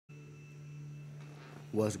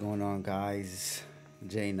What's going on, guys?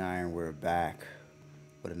 J9, we're back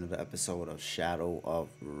with another episode of Shadow of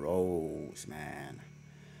Rose, man.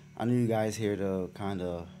 I know you guys hear the kind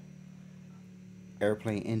of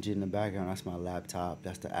airplane engine in the background. That's my laptop.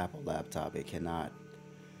 That's the Apple laptop. It cannot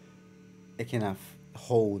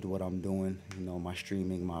hold what I'm doing. You know, my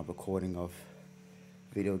streaming, my recording of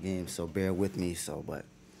video games. So bear with me. But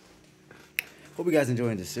hope you guys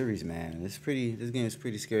enjoying this series, man. This game is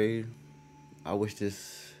pretty scary. I wish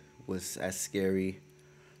this was as scary.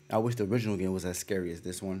 I wish the original game was as scary as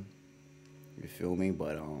this one. You feel me?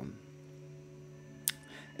 But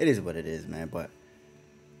it is what it is, man. But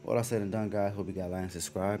all I said and done, guys. Hope you got like and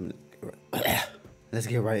subscribe. Let's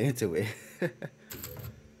get right into it.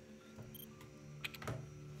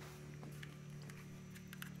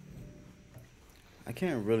 I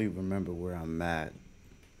can't really remember where I'm at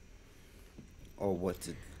or what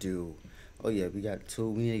to do. Oh yeah, we got two.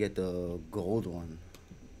 We need to get the gold one.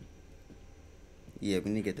 Yeah, we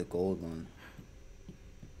need to get the gold one.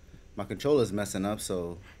 My controller's messing up,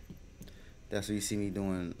 so that's what you see me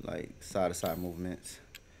doing, like side to side movements.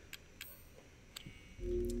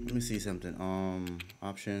 Let me see something.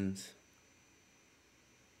 Options.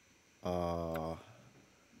 Uh,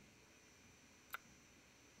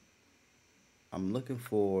 I'm looking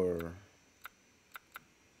for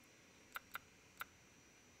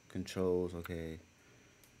controls. Okay,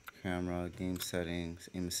 camera, game settings,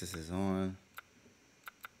 aim assist is on.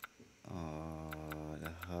 The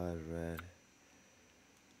HUD red.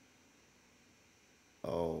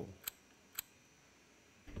 Oh,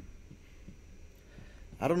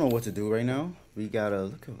 I don't know what to do right now. We gotta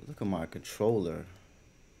look at my controller.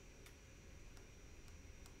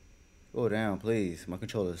 Go down, please. My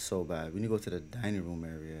controller is so bad. We need to go to the dining room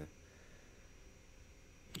area.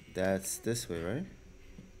 That's this way, right?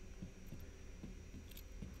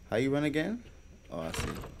 How you run again? Oh, I see.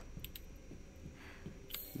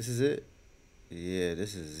 This is it? Yeah,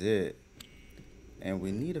 this is it. And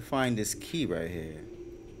we need to find this key right here.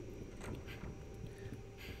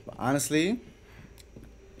 But honestly,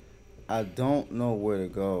 I don't know where to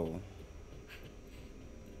go.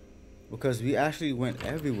 Because we actually went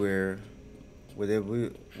everywhere where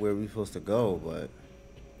we supposed to go, but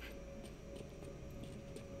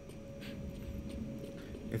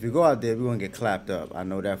if we go out there, we're gonna get clapped up. I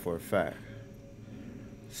know that for a fact.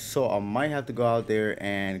 So I might have to go out there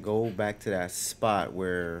and go back to that spot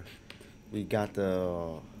where we got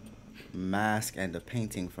the mask and the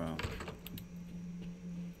painting from.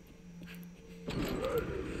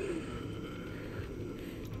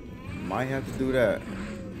 Might have to do that.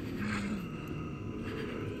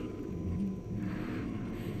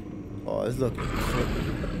 Oh, it's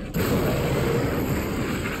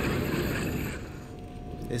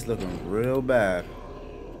looking real bad.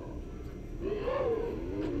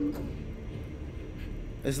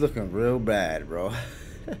 It's looking real bad, bro.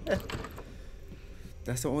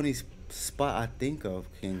 That's the only spot I think of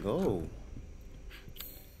can go.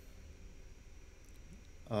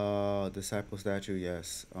 Disciple statue,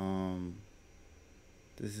 yes.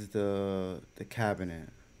 This is the cabinet.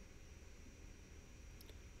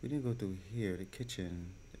 We didn't go through here, the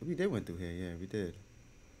kitchen. We did went through here, yeah, we did.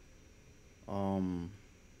 Um,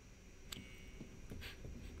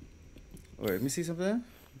 wait, let me see something.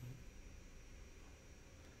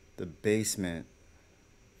 The basement.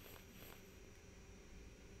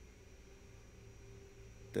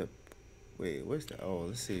 The wait, where's the? Oh,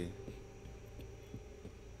 let's see.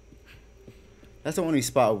 That's the only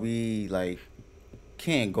spot we like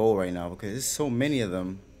can't go right now because there's so many of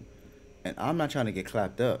them, and I'm not trying to get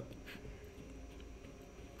clapped up.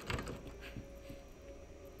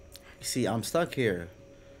 You see, I'm stuck here.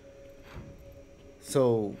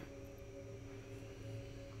 So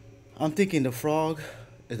I'm thinking the frog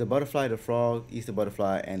is the butterfly, the frog eats the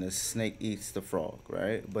butterfly, and the snake eats the frog,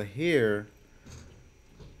 right? But here,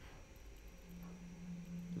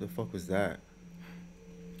 what the fuck was that?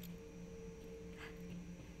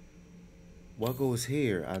 What goes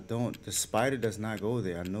here? I don't. The spider does not go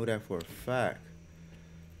there. I know that for a fact.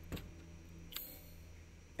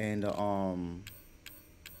 And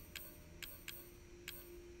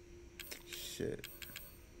shit.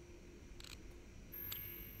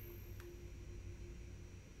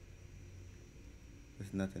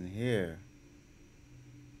 There's nothing here.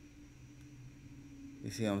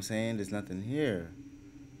 You see what I'm saying? There's nothing here.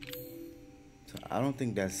 So I don't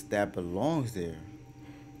think that belongs there.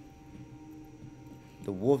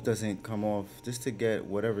 The wolf doesn't come off just to get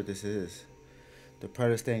whatever this is. The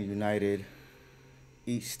predator stand united,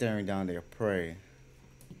 each staring down their prey.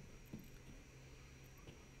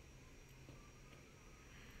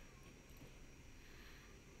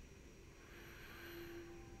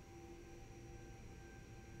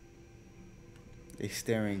 They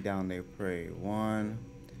staring down their prey. One.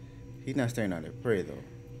 He's not staring down their prey though.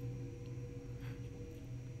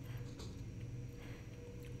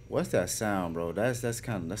 What's that sound, bro? That's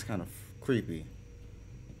kind of creepy.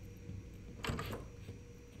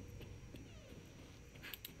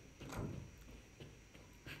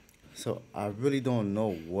 So I really don't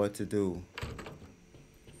know what to do.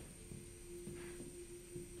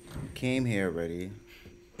 Came here already.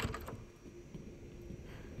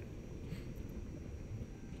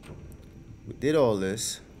 We did all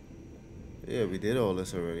this. Yeah, we did all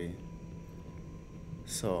this already.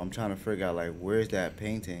 So I'm trying to figure out like where's that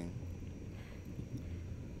painting?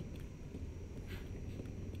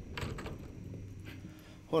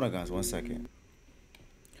 Hold on guys, 1 second.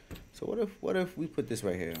 So what if we put this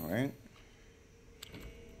right here, right?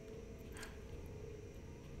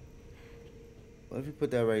 What if we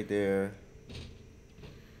put that right there?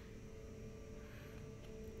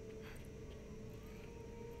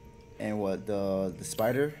 And what the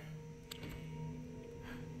spider?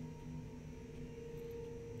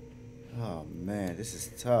 Oh man, this is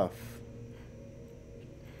tough.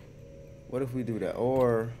 What if we do that?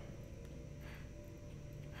 Or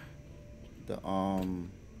the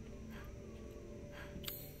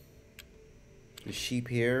sheep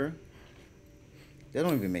here? That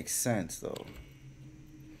don't even make sense though.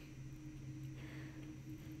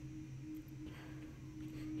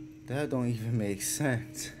 That don't even make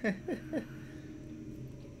sense.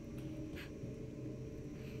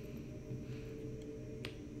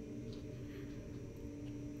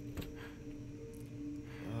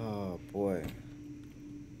 Oh boy.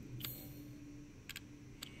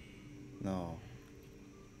 No.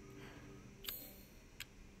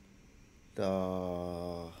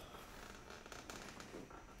 The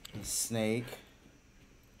snake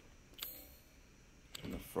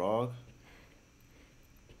and the frog.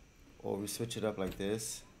 Or we switch it up like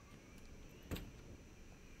this.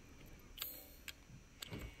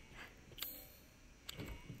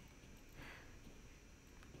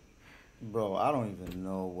 Bro, I don't even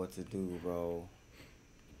know what to do, bro.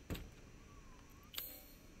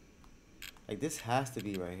 Like, this has to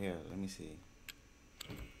be right here. Let me see.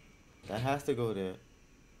 That has to go there.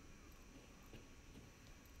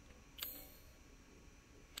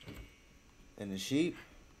 And the sheep.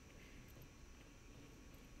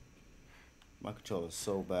 My controller is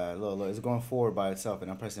so bad. Look, it's going forward by itself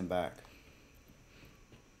and I'm pressing back.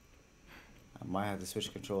 I might have to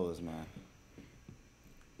switch controllers, man.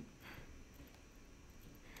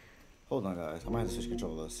 Hold on, guys. I might have to switch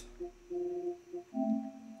controllers.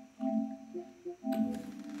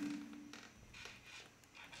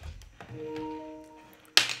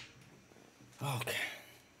 Okay.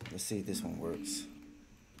 Let's see if this one works.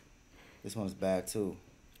 This one's bad, too.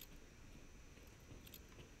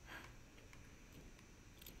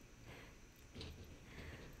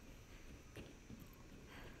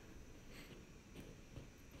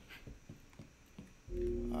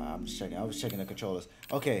 I'm just checking. I was checking the controllers.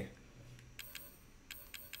 Okay.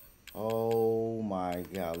 Oh my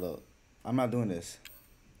god, look. I'm not doing this.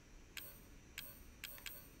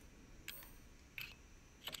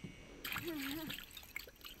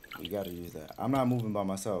 You gotta use that. I'm not moving by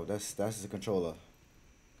myself. That's the controller.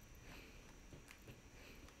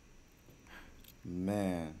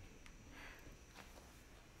 Man.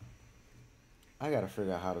 I gotta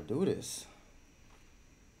figure out how to do this.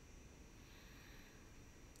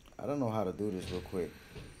 I don't know how to do this real quick.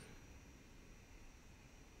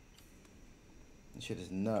 This shit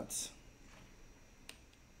is nuts.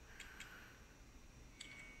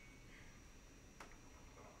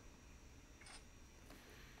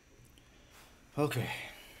 Okay.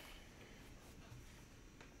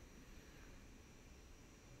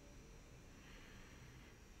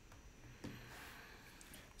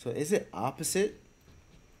 So is it opposite?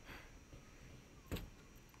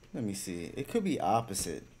 Let me see. It could be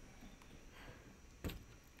opposite.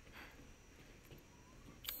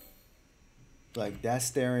 Like that's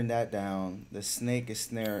staring that down. The snake is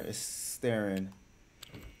staring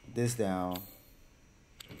this down.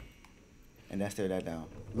 And that's staring that down.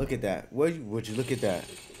 Look at that. Would you look at that?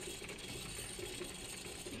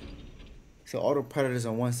 So all the predators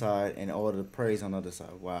on one side and all the prey on the other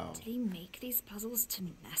side. Wow. Did he make these puzzles to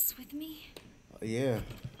mess with me? Yeah,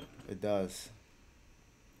 it does.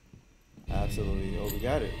 Absolutely. Oh, we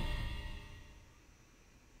got it.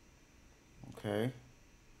 Okay.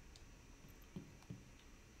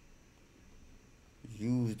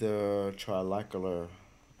 Use the trilacular.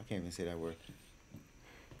 I can't even say that word.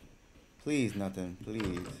 Please, nothing.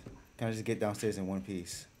 Please. Can I just get downstairs in one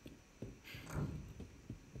piece?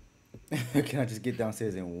 Can I just get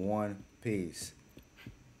downstairs in one piece?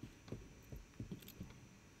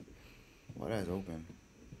 Oh, that's open.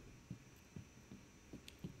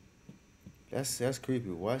 That's creepy.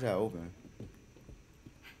 Why is that open?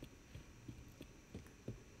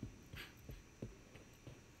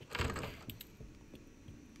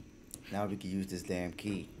 Now we can use this damn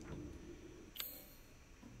key.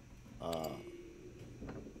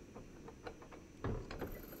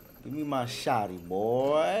 Give me my shotty,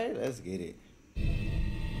 boy. Let's get it.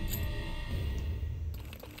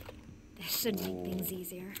 This should make things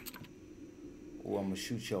easier. Oh, I'm gonna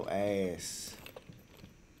shoot your ass.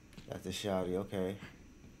 That's the shotty, okay.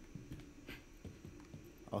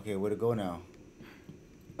 Okay, where to go now?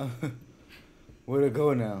 Where to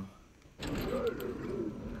go now?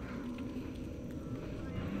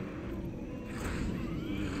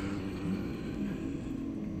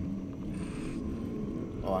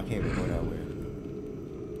 Oh, I can't even go that way.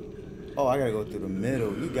 Oh, I gotta go through the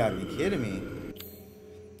middle. You gotta be kidding me.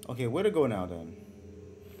 Okay, where to go now then?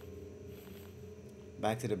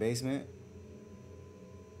 Back to the basement?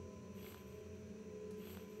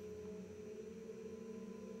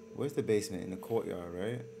 Where's the basement? In the courtyard,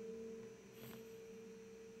 right?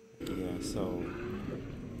 Yeah, so...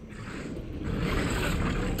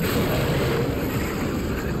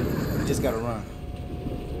 we just gotta run.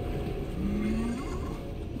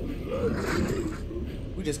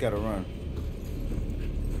 We just gotta run.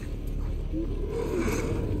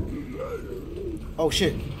 Oh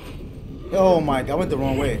shit. Oh my god, I went the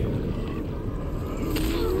wrong way.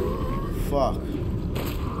 Fuck.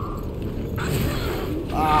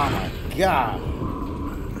 Oh my god.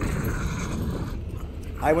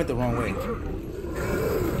 I went the wrong way.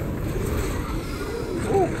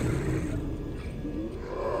 Ooh.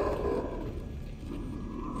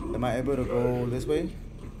 Am I able to go this way?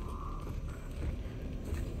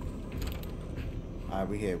 Alright,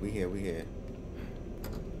 we here.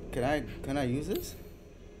 Can I use this?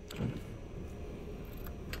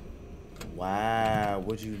 Wow,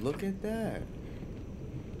 would you look at that?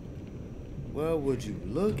 Well, would you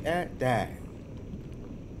look at that?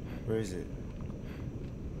 Where is it?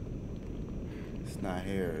 It's not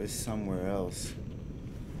here. It's somewhere else.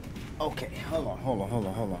 Okay, hold on.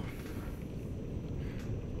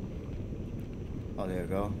 Oh, there you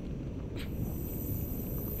go.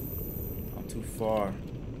 I'm too far.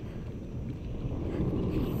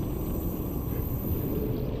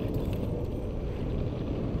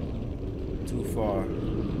 Too far.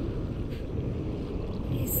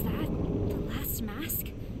 Is that the last mask?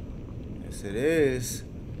 Yes, it is.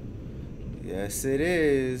 Yes, it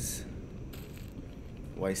is.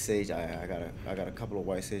 White sage. I got a couple of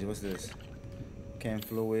white sage. What's this? Can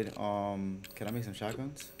fluid. Can I make some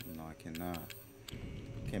shotguns? No, I cannot.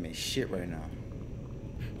 Can't make shit right now.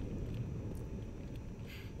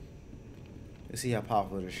 Let's see how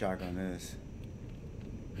powerful the shotgun is.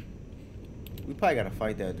 We probably gotta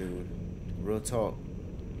fight that dude. Real talk.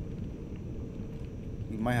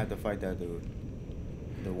 We might have to fight that dude.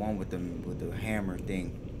 The one with the hammer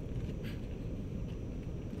thing.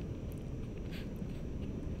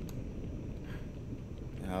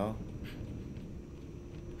 You know?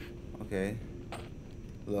 Okay.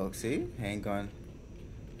 Look, see? Handgun.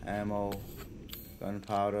 Ammo.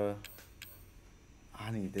 Gunpowder. I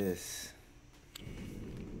need this.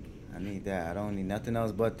 I need that. I don't need nothing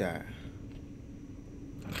else but that.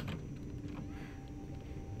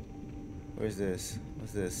 Where's this?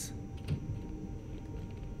 What's this?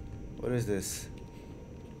 What is this?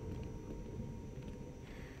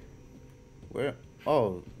 Where?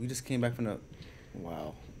 Oh, we just came back from the...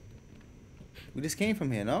 Wow. We just came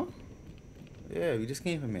from here, no? Yeah, we just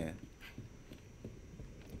came from here.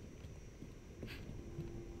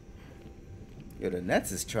 Yo, the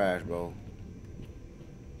Nets is trash, bro.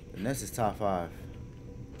 The Nets is top 5.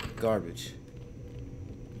 Garbage.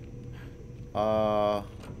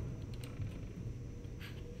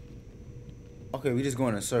 Okay, we just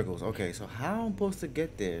going in circles. Okay, so how I'm supposed to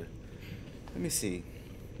get there? Let me see.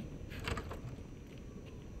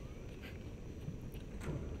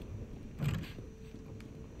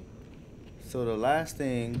 So the last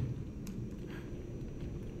thing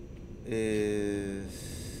is...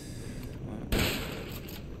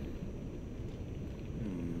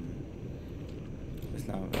 It's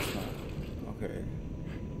not. Okay.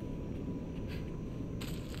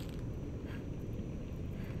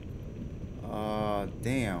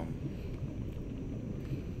 Damn.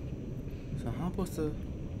 So how I'm supposed to...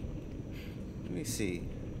 Let me see.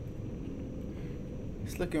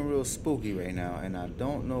 It's looking real spooky right now, and I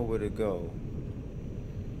don't know where to go.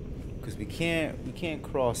 Cause we can't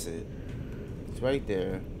cross it. It's right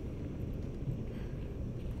there.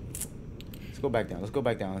 Let's go back down. Let's go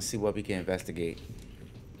back down and see what we can investigate.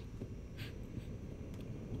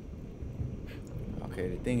 Okay,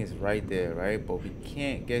 the thing is right there, right? But we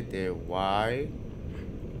can't get there. Why?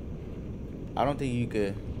 I don't think you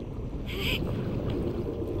could.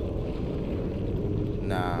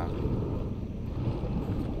 Nah.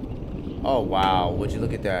 Oh, wow. Would you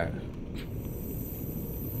look at that?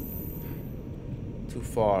 Too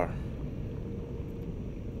far.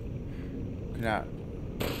 Cannot.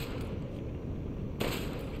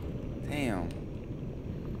 Damn.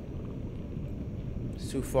 It's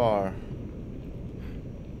too far.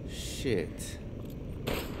 Shit.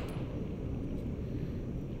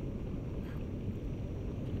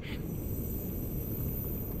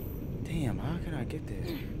 Damn, how can I get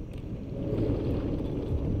there?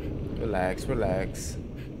 Relax, relax.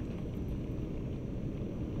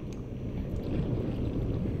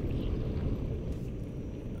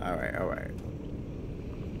 Alright, alright.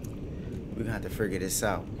 We're gonna have to figure this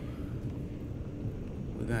out.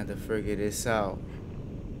 We're gonna have to figure this out.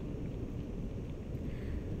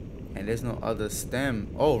 And there's no other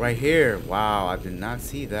stem. Oh, right here. Wow, I did not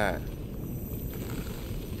see that.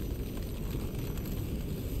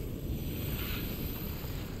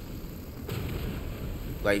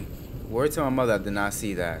 Like, word to my mother, I did not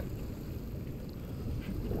see that.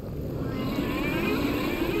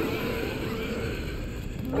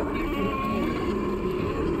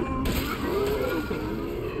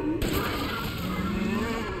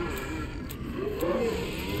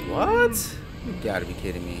 What? You gotta be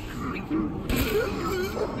kidding me. You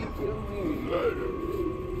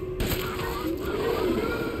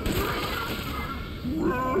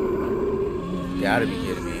gotta be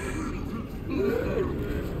kidding me.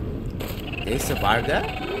 They survived that?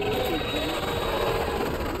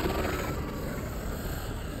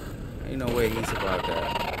 Ain't no way he survived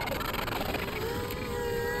that.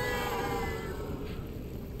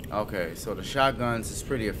 Okay, so the shotguns is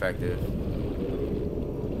pretty effective.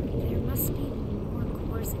 There must be more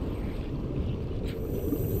cores in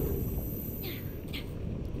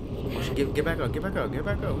here. Get back up, get back up, get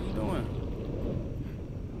back up. What you doing?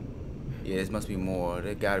 Yeah, this must be more.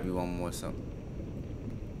 There gotta be one more something.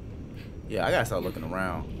 Yeah, I gotta start looking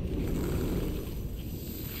around.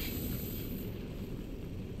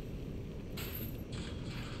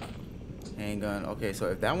 Handgun. Okay, so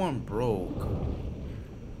if that one broke,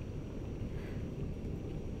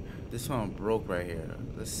 this one broke right here.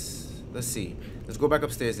 Let's see. Let's go back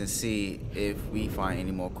upstairs and see if we find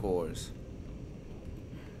any more cores.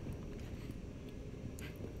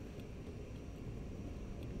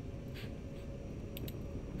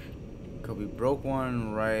 Cause we broke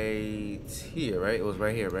one right here, right? It was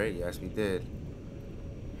right here, right? Yes, we did.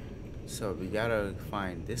 So we gotta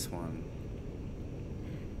find this one.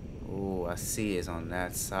 Oh, I see it's on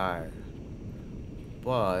that side.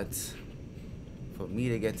 But for me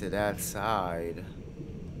to get to that side,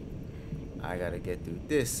 I gotta get through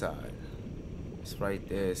this side. It's right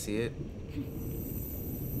there, see it?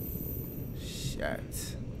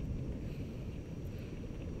 Shit.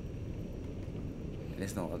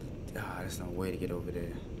 There's no other, there's no way to get over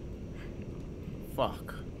there.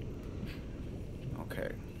 Fuck.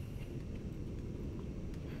 Okay.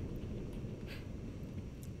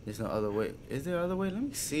 There's no other way. Is there other way? Let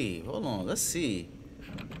me see. Hold on, let's see.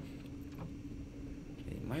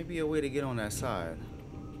 It might be a way to get on that side.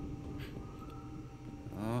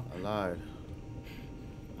 Oh, I lied.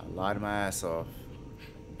 I lied my ass off.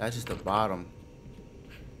 That's just the bottom.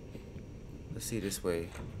 Let's see this way.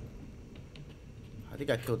 I think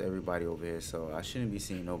I killed everybody over here, so I shouldn't be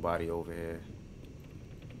seeing nobody over here.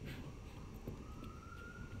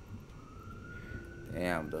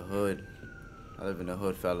 Damn, the hood. I live in the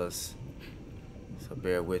hood, fellas. So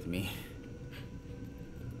bear with me.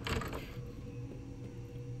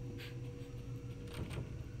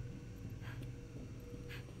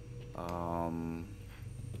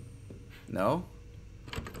 No?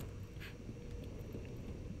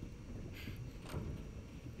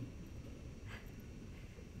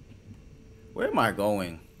 Where am I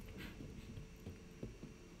going?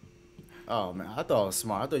 Oh man, I thought it was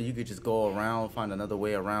smart. I thought you could just go around, find another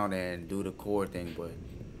way around and do the core thing, but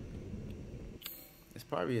this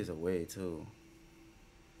probably is a way too.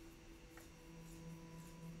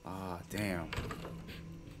 Ah, damn.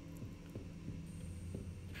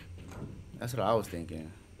 That's what I was thinking.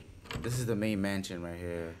 This is the main mansion right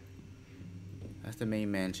here. That's the main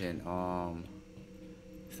mansion.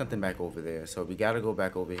 Something back over there. So we gotta go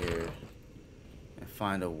back over here and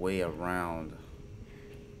find a way around.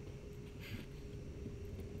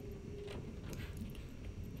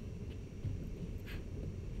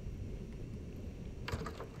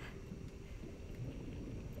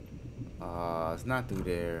 It's not through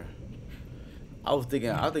there. I think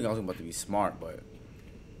I was about to be smart, but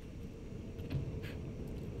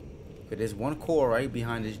Okay, there's one core right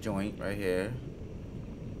behind this joint right here.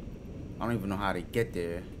 I don't even know how to get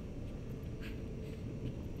there.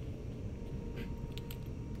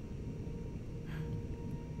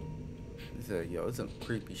 Yo, it's some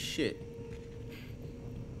creepy shit.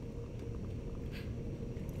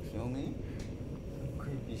 Feel me?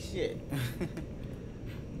 Creepy shit.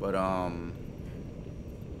 But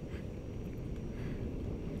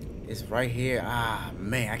it's right here. Ah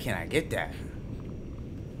man, I cannot get that.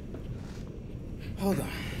 Hold on.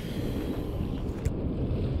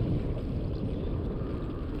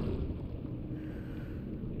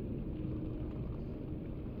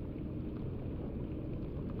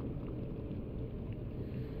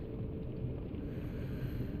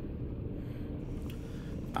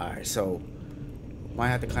 Alright, so might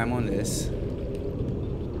have to climb on this.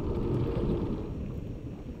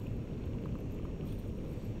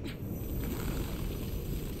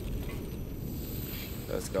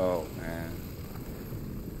 Let's go, man.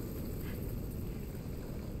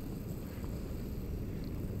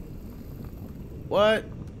 What?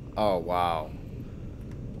 Oh, wow.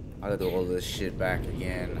 I gotta do all this shit back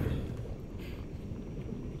again.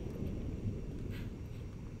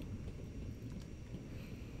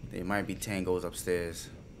 There might be tangos upstairs.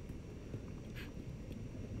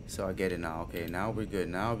 So I get it now. Okay, now we're good.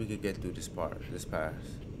 Now we could get through this part, this pass.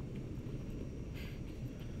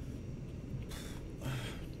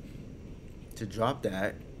 To drop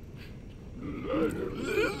that.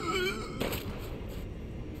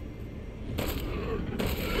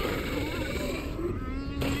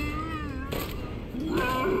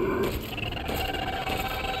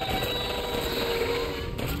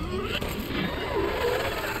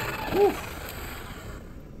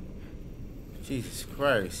 Jesus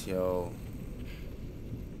Christ, yo.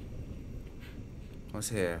 What's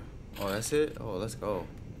here? Oh, that's it? Oh, let's go.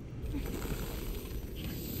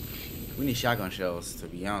 We need shotgun shells, to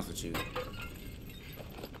be honest with you.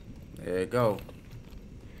 There you go.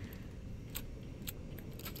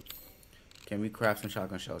 Can we craft some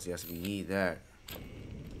shotgun shells? Yes, we need that.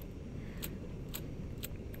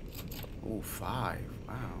 Ooh, 5.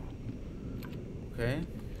 Wow. Okay.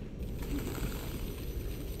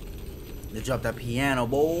 Let's drop that piano,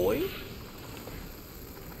 boy.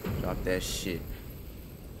 Drop that shit.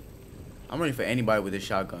 I'm ready for anybody with a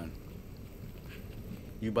shotgun.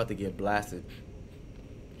 You about to get blasted.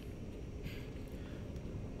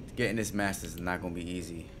 Getting this master is not gonna be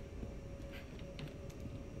easy.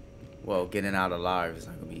 Well, getting out alive is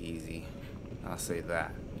not gonna be easy. I'll say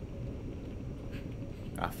that.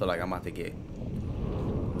 I feel like I'm about to get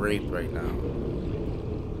raped right now.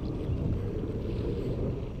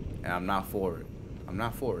 And I'm not for it. I'm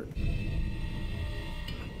not for it.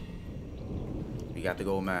 We got the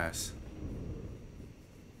gold mask.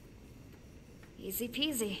 Easy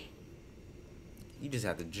peasy. You just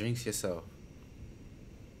have to jinx yourself.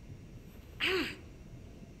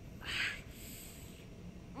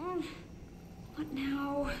 What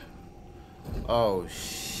now? Oh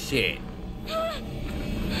shit.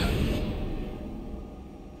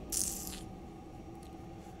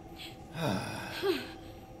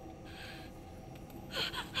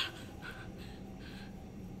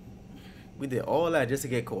 We did all that just to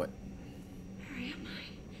get caught. Where am I?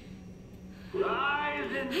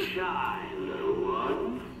 Rise and shine, little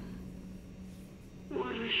one.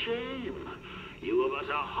 What a shame. You of us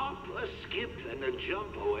a hop, a skip, and a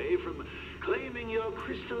jump away from claiming your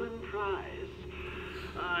crystalline prize.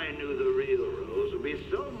 I knew the real Rose would be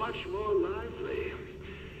so much more lively.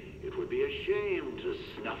 It would be a shame to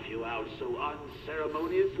snuff you out so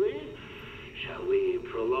unceremoniously. Shall we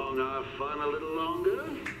prolong our fun a little longer?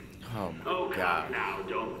 Oh my Oh, god. come now,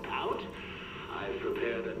 don't pout. I've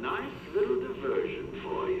prepared a nice little diversion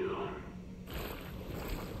for you.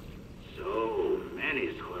 So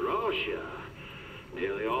many sclerotia.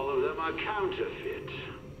 Nearly all of them are counterfeit.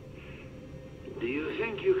 Do you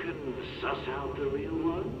think you can suss out the real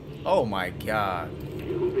ones? Oh my god.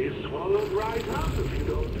 You'll be swallowed right up if you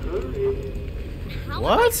don't hurry. How am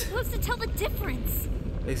I What? supposed to tell the difference?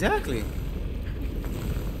 Exactly.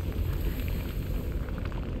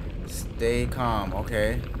 Stay calm,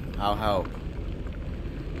 okay? I'll help.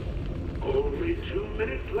 Only 2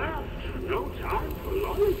 minutes left. No time for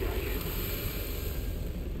lollygagging.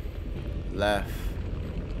 Left.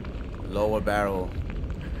 Lower barrel.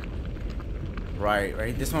 Right,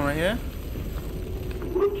 right? This one right here?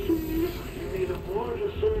 Whoopsie. You need a more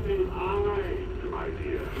discerning eye, my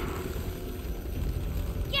dear.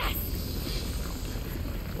 Yes!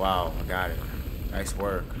 Wow, I got it. Nice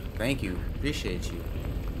work. Thank you. Appreciate you.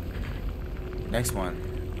 Next one.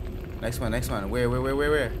 Next one, next one. Where?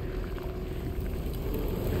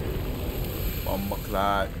 Oh my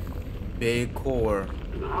god. Big core.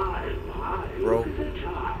 Bro.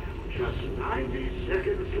 Just 90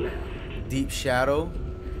 seconds left. Deep shadow.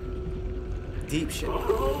 Deep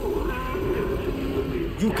shadow.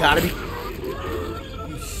 You gotta be.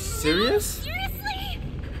 You serious? Seriously?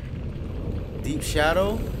 Deep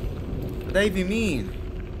shadow? What does that even mean?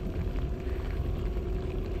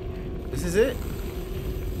 This is it?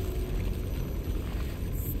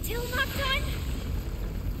 Still not done?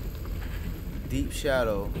 Deep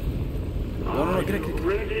shadow. No, get it.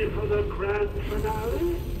 Ready for the grand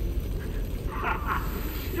finale?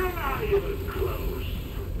 You're not even close.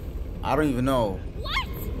 I don't even know. What?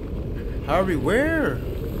 How are we? Where?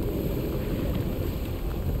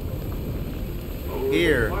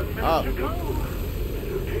 Here. One minute Up. to go.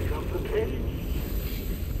 Better pick up the pace.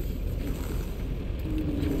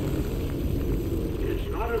 It's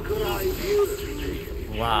not a good idea to take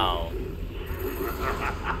any. Wow.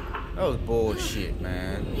 That was bullshit,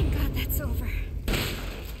 man. Thank God that's over.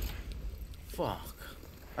 Fuck.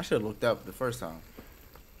 I should have looked up the first time.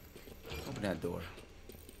 Open that door.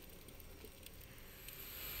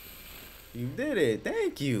 You did it.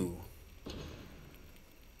 Thank you.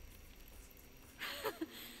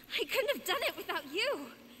 I couldn't have done it without you.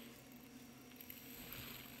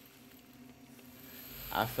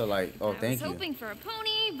 I feel like, oh, thank I was you. hoping for a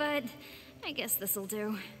pony, but I guess this'll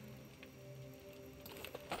do.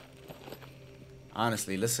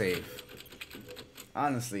 Honestly, let's save.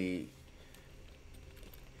 Honestly,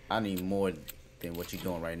 I need more than what you're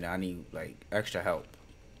doing right now. I need, like, extra help.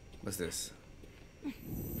 What's this?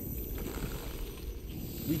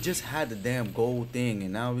 We just had the damn gold thing,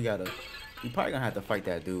 and now we gotta... We probably gonna have to fight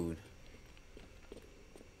that dude.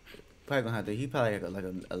 Probably gonna have to... He probably like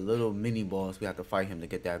a little mini boss. We have to fight him to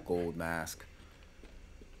get that gold mask.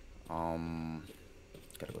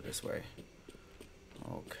 Gotta go this way.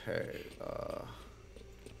 Okay,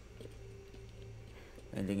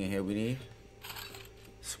 anything in here we need?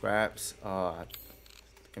 Scraps.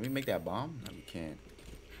 Can we make that bomb? No, we can't.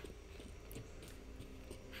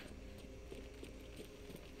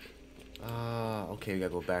 Okay, we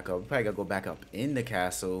gotta go back up. We probably gotta go back up in the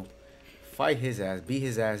castle, fight his ass, beat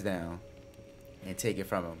his ass down, and take it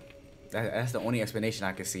from him. That's the only explanation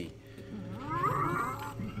I can see.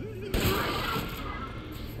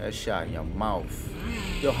 That shot in your mouth.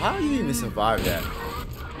 Yo, how do you even survive that?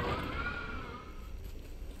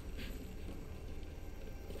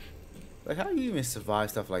 Like, how do you even survive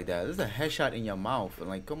stuff like that? There's a headshot in your mouth. And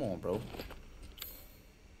like, come on, bro.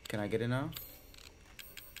 Can I get it now?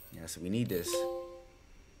 Yes, we need this.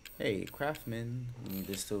 Hey, craftsman. We need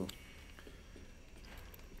this too.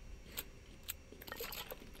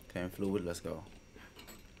 10 fluid, let's go.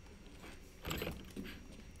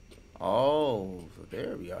 Oh, so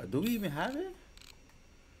there we are. Do we even have it?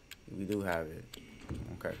 We do have it.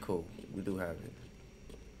 Okay, cool. We do have it.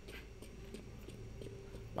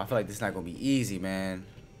 I feel like this is not gonna be easy, man.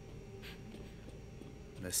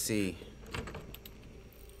 Let's see.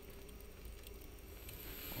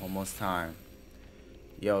 Almost time.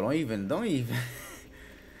 Yo, don't even.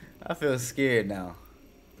 I feel scared now.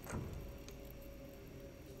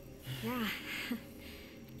 Yeah.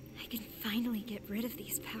 I can finally get rid of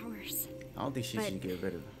these powers. I don't think she should get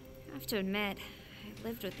rid of them. I have to admit, I've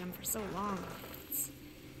lived with them for so long. It's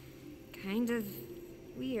kind of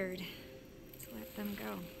weird to let them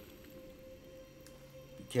go.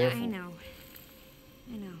 Be careful. I know.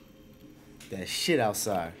 That shit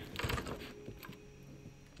outside.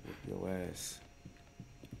 Whip your ass.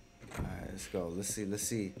 Alright, let's go. Let's see. Let's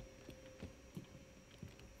see.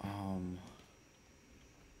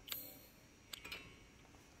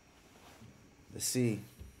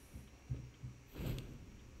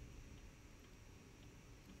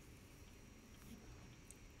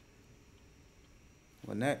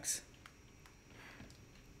 What next?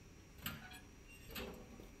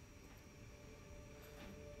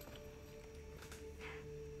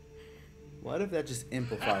 What if that just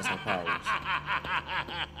amplifies her powers?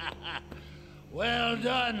 Well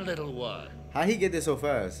done, little one. How he get this so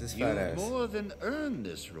fast? This fat You've ass. more than earned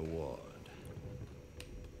this reward.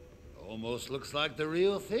 Almost looks like the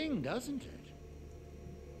real thing, doesn't it?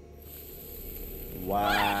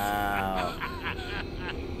 Wow.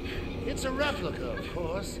 It's a replica, of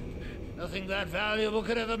course. Nothing that valuable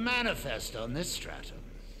could ever manifest on this stratum.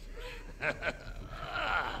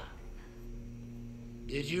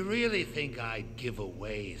 Did you really think I'd give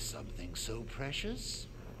away something so precious?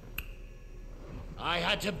 I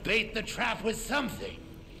had to bait the trap with something.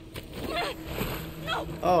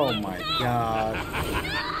 Oh my god.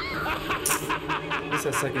 This is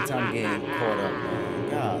the second time getting caught up, man.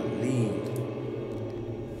 Golly.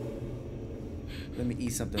 Let me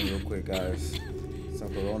eat something real quick, guys.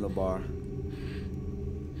 Some Corona bar.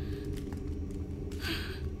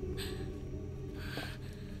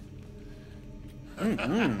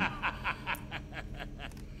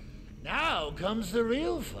 Now comes the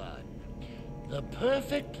real fun. The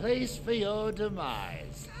perfect place for your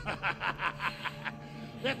demise.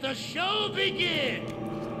 Let the show begin!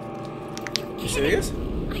 You serious?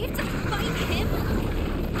 I have to fight him?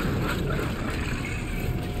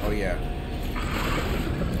 Oh yeah.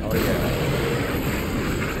 Oh yeah.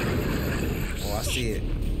 Oh, I see it.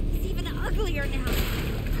 He's even uglier now.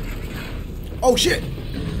 Oh shit!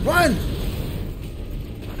 Run!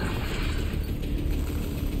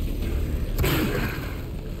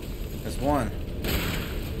 That's one.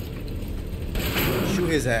 Shoot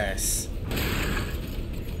his ass.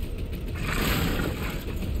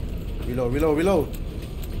 Reload, reload, reload.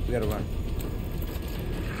 We gotta run.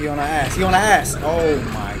 He on our ass. He on our ass. Oh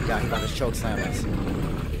my god, he about to choke slam us.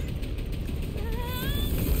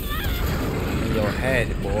 In your head,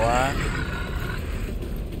 boy.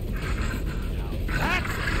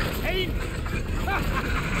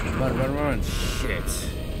 Run, run, run. Shit.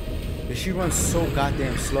 Did she run so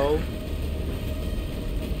goddamn slow?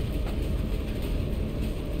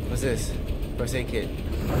 What's this? First aid kit.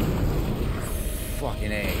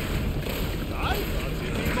 Fucking A. I thought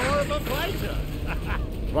you'd be more of a fighter.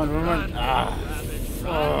 Run, run, run. Ah.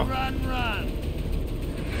 Run, run, run.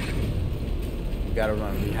 We gotta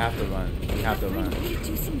run. We have to run. We have to Find a run. way to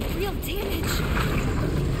do some real damage.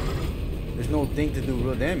 There's no thing to do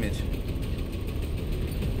real damage.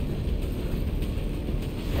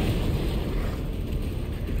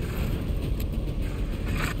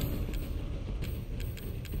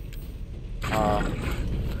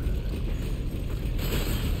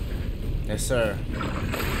 Yes, sir.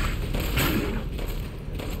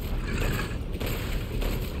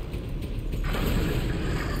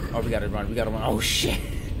 Oh, we gotta run. We gotta run. Oh, shit.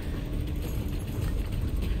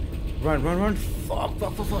 Run, run, run. Fuck,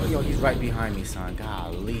 fuck, fuck, fuck. Yo, he's right behind me, son.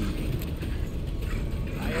 Golly.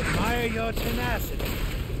 I admire your tenacity.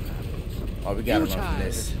 Oh, we gotta run from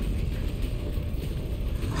this.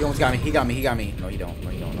 He almost got me. He got me. He got me. No, you don't. No,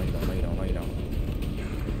 you don't. No, you don't. No, you don't. No, you don't.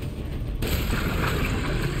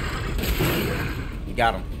 You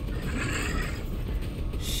got him.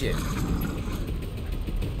 Shit. I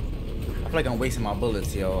feel like I'm wasting my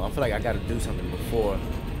bullets, yo. I feel like I gotta do something before.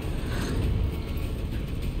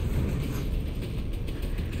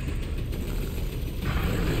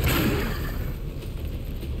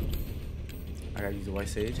 I gotta use the white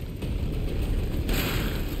sage.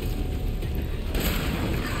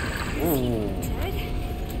 Ooh. Dead?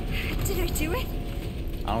 Did I do it?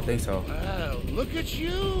 I don't think so. Well, look at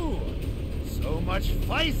you. So much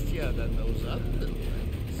feistier than those other little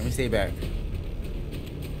things. Let me stay back.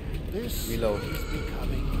 This Reload. is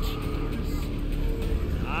becoming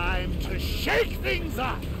tedious. Time to shake things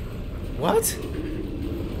up. What?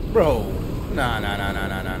 Bro. Nah, nah, nah, nah,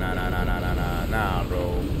 nah, nah, nah, nah, nah, nah, nah, nah, nah,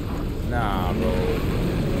 bro. Nah, bro.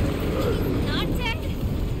 He's not dead?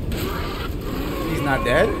 He's not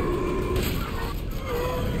dead?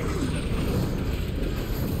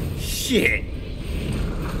 Shit.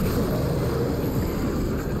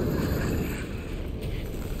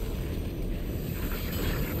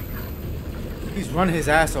 He's running his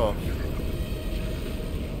ass off.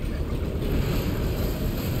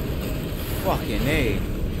 Fucking A.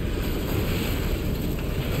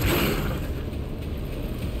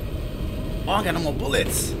 Oh, I got no more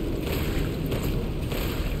bullets.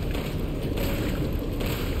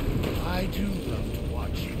 I do love to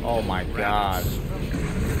watch you. Oh my god.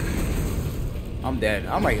 I'm dead.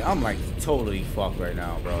 I'm like totally fucked right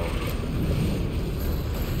now, bro.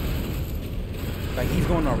 Like he's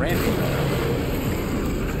going on a rampage.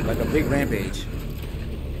 Like a big rampage.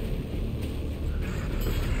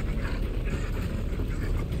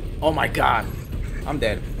 Oh my god. I'm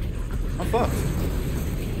dead. I'm fucked.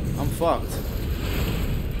 I'm fucked.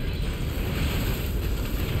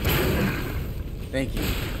 Thank you.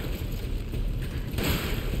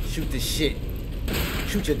 Shoot this shit.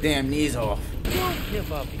 Shoot your damn knees off. Don't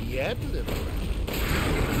give up yet, little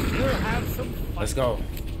rat. We'll have some fun. Let's go.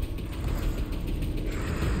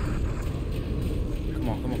 Come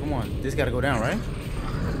on, come on, come on. This gotta go down, right?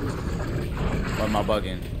 Or am I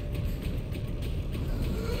bugging?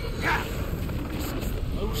 This is the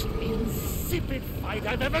most insipid fight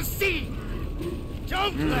I've ever seen.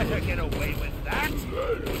 Don't let her get away with that.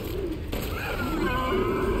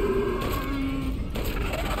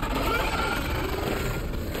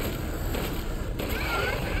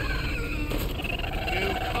 You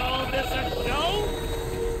call this a show?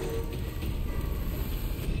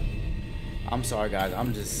 I'm sorry, guys.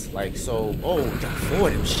 I'm just like so. Oh, the four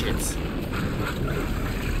of them shits.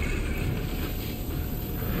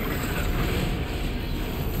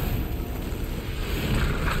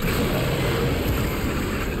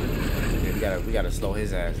 We gotta slow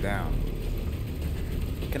his ass down.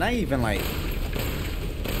 Can I even like?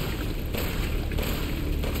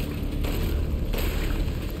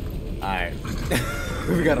 All right,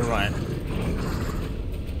 we gotta run.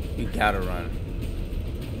 We gotta run.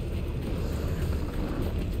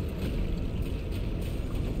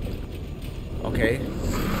 Okay.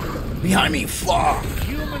 Behind me, fuck!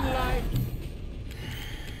 Human life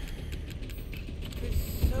is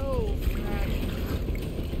so fragile,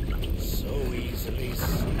 so easily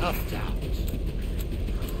snuffed out.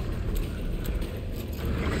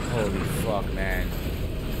 Holy fuck, man.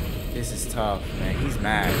 This is tough, man. He's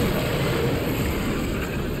mad.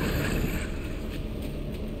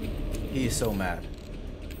 He is so mad.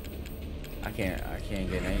 I can't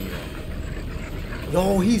get anything.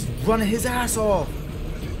 Yo, he's running his ass off.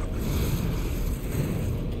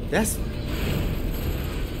 That's...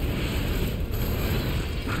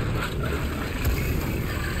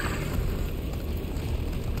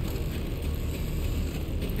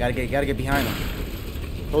 Gotta get behind him.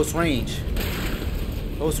 Close range.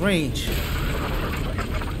 Close range.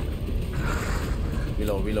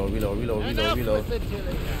 Reload. Enough with the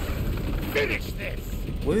dilly now. Finish this.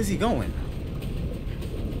 Where is he going?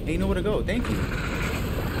 Ain't nowhere to go. Thank you.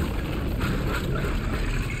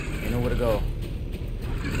 Ain't nowhere to go.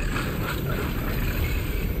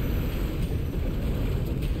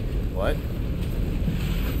 What?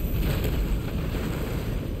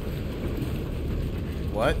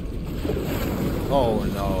 What? Oh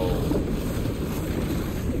no.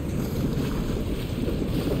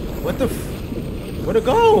 What the f... Where'd it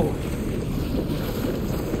go?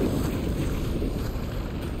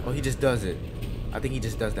 Oh, he just does it. I think he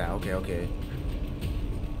just does that. Okay.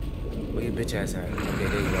 Where your bitch ass at? Okay,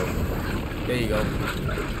 there you go. There you go.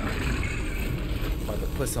 About to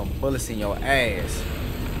put some bullets in your ass.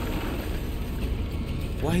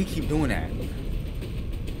 Why he keep doing that?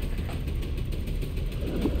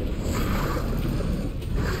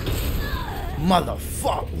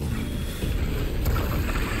 Motherfucker.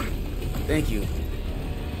 Thank you.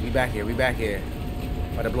 We back here.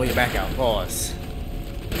 About to blow your back out. Pause.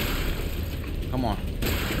 Come on.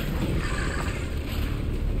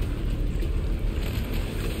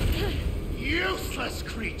 Useless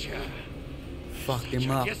creature. Fucked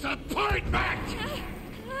him up. Disappointment.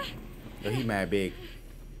 Yo, he mad big.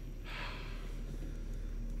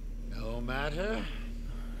 No matter.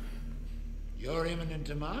 Your imminent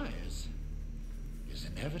demise is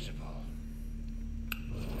inevitable.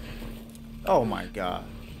 Oh my god.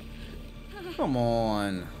 Come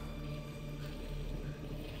on.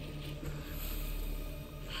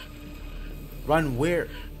 Run where?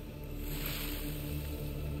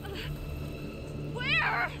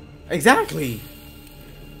 Where? Exactly.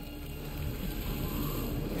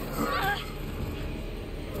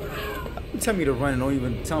 Tell me to run and don't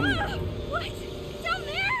even tell me. What? Down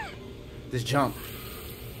there? Just jump.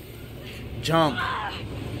 Jump.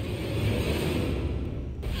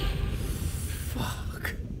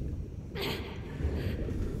 Fuck.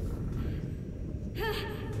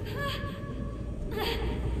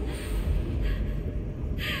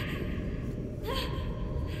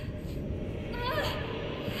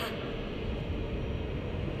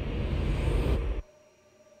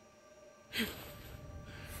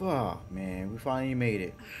 Fuck, man. We finally made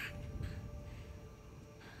it.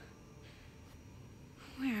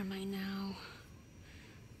 Where am I now?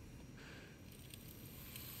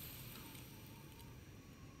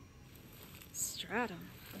 Stratum.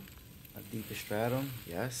 A deeper stratum?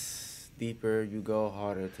 Yes. Deeper you go,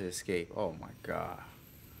 harder to escape. Oh my god.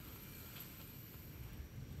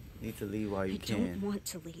 Need to leave while you I can. don't want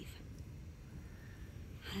to leave.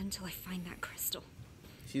 Not until I find that crystal.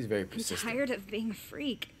 She's very I'm persistent. tired of being a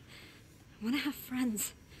freak. I want to have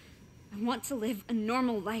friends. I want to live a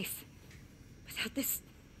normal life. Without this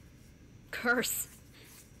curse.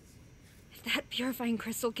 If that purifying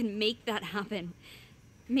crystal can make that happen,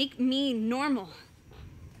 make me normal,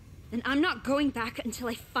 then I'm not going back until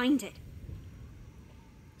I find it.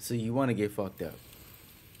 So you want to get fucked up.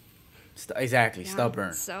 Exactly, Yeah,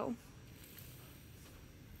 stubborn. So?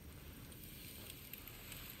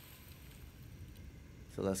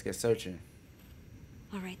 So let's get searching.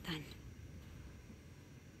 All right then.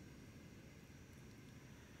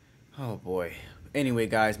 Oh boy. Anyway,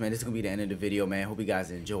 guys, man, this is gonna be the end of the video, man. Hope you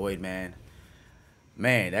guys enjoyed, man.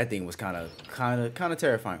 Man, that thing was kind of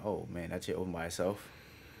terrifying. Oh man, that shit opened by itself.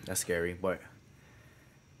 That's scary, but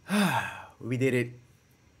We did it.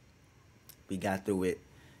 We got through it.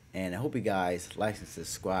 And I hope you guys like and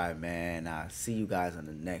subscribe, man. I'll see you guys on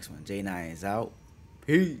the next one. J9 is out.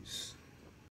 Peace.